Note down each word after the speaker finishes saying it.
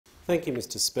Thank you,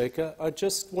 Mr Speaker. I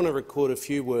just want to record a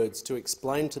few words to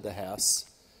explain to the House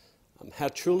how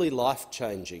truly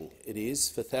life-changing it is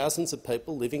for thousands of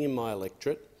people living in my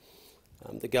electorate.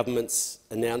 The government's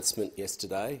announcement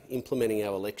yesterday implementing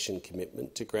our election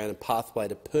commitment to grant a pathway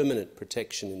to permanent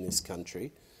protection in this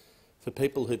country for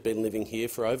people who've been living here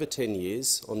for over 10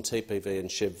 years on TPV and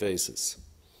SHEV visas.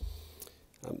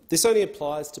 This only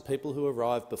applies to people who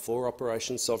arrived before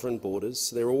Operation Sovereign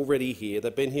Borders. They're already here.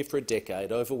 They've been here for a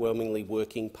decade, overwhelmingly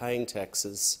working, paying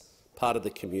taxes, part of the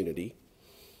community.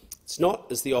 It's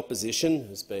not, as the opposition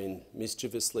has been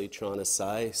mischievously trying to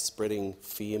say, spreading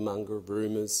fear-monger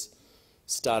rumours,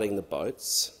 starting the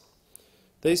boats.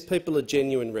 These people are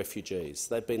genuine refugees.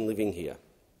 They've been living here.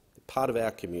 They're part of our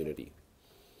community.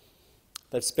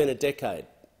 They've spent a decade,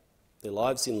 their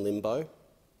lives in limbo.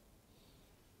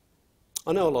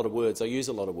 I know a lot of words, I use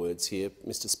a lot of words here,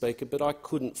 Mr Speaker, but I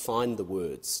couldn't find the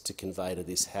words to convey to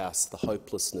this House the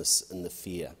hopelessness and the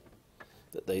fear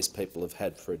that these people have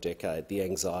had for a decade, the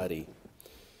anxiety.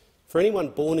 For anyone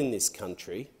born in this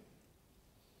country,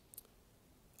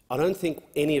 I don't think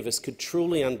any of us could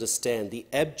truly understand the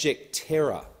abject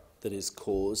terror that is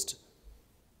caused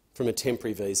from a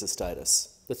temporary visa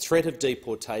status, the threat of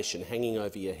deportation hanging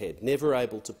over your head, never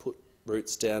able to put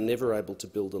roots down, never able to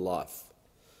build a life.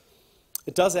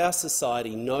 It does our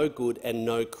society no good and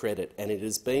no credit, and it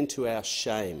has been to our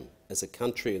shame as a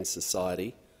country and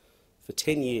society for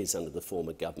 10 years under the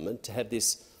former government to have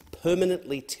this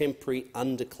permanently temporary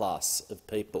underclass of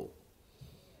people.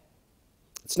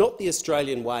 It's not the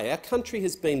Australian way. Our country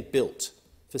has been built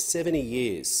for 70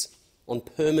 years on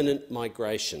permanent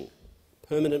migration.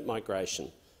 Permanent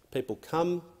migration. People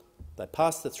come, they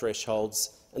pass the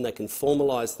thresholds, and they can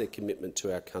formalise their commitment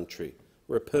to our country.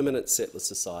 We're a permanent settler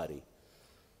society.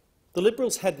 The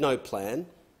Liberals had no plan,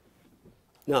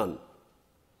 none.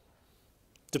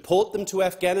 Deport them to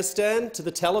Afghanistan, to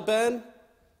the Taliban,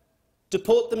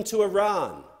 deport them to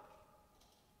Iran,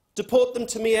 deport them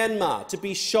to Myanmar to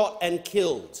be shot and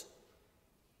killed.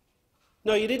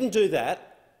 No, you didn't do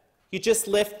that. You just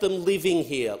left them living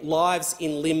here, lives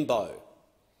in limbo.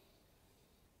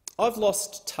 I've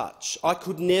lost touch. I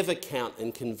could never count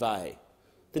and convey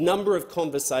the number of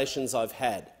conversations I've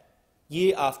had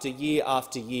year after year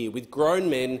after year with grown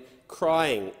men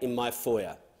crying in my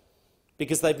foyer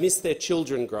because they've missed their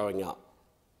children growing up,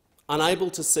 unable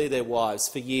to see their wives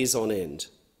for years on end.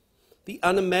 The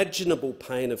unimaginable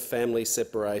pain of family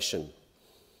separation.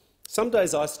 Some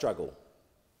days I struggle.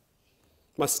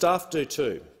 My staff do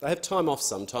too. They have time off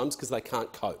sometimes because they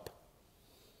can't cope.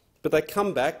 But they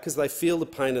come back because they feel the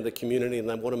pain of the community and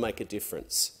they want to make a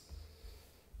difference.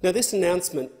 Now, this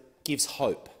announcement gives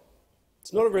hope.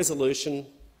 It's not a resolution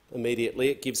immediately,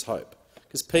 it gives hope,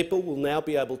 because people will now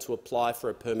be able to apply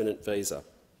for a permanent visa.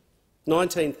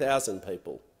 19,000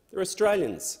 people. They're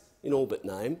Australians in all but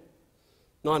name.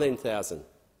 19,000.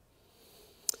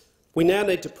 We now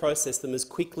need to process them as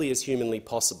quickly as humanly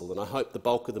possible, and I hope the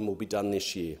bulk of them will be done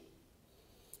this year.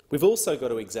 We've also got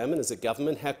to examine as a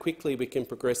government how quickly we can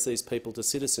progress these people to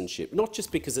citizenship, not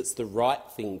just because it's the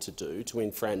right thing to do to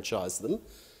enfranchise them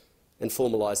and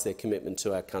formalise their commitment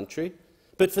to our country,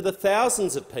 but for the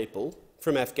thousands of people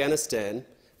from Afghanistan,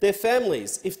 their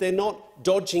families, if they're not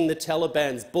dodging the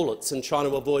Taliban's bullets and trying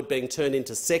to avoid being turned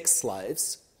into sex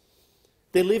slaves,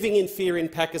 they're living in fear in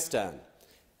Pakistan.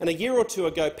 And a year or two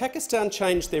ago, Pakistan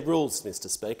changed their rules, Mr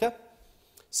Speaker.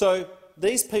 So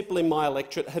these people in my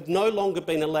electorate have no longer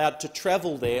been allowed to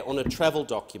travel there on a travel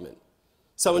document.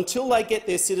 So until they get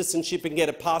their citizenship and get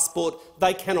a passport,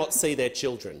 they cannot see their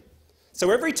children. So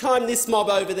every time this mob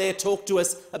over there talk to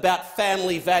us about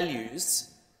family values,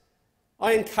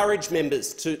 I encourage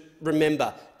members to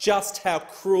remember just how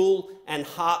cruel and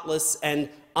heartless and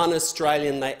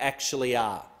un-Australian they actually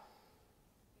are.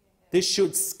 This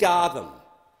should scar them,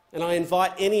 and I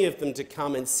invite any of them to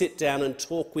come and sit down and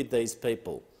talk with these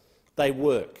people. They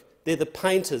work. They're the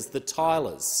painters, the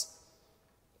tilers,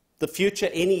 the future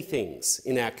anythings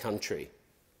in our country.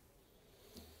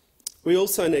 We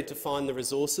also need to find the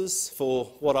resources for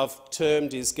what I've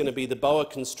termed is going to be the boa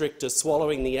constrictor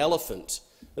swallowing the elephant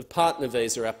of partner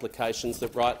visa applications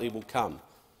that rightly will come.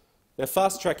 Now,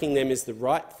 fast-tracking them is the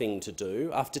right thing to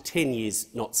do after 10 years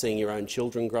not seeing your own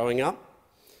children growing up,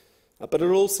 but it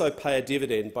will also pay a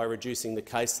dividend by reducing the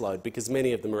caseload, because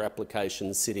many of them are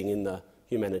applications sitting in the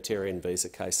humanitarian visa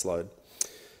caseload.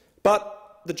 But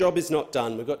the job is not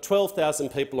done. We've got 12,000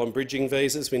 people on bridging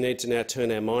visas we need to now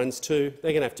turn our minds to.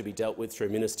 They're going to have to be dealt with through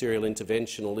ministerial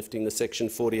intervention or lifting the Section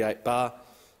 48 bar.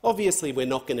 Obviously, we're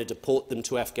not going to deport them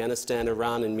to Afghanistan,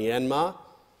 Iran and Myanmar,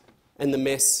 and the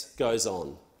mess goes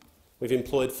on. We've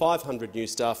employed 500 new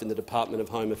staff in the Department of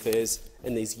Home Affairs,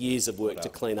 and there's years of work to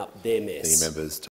clean up their mess. The members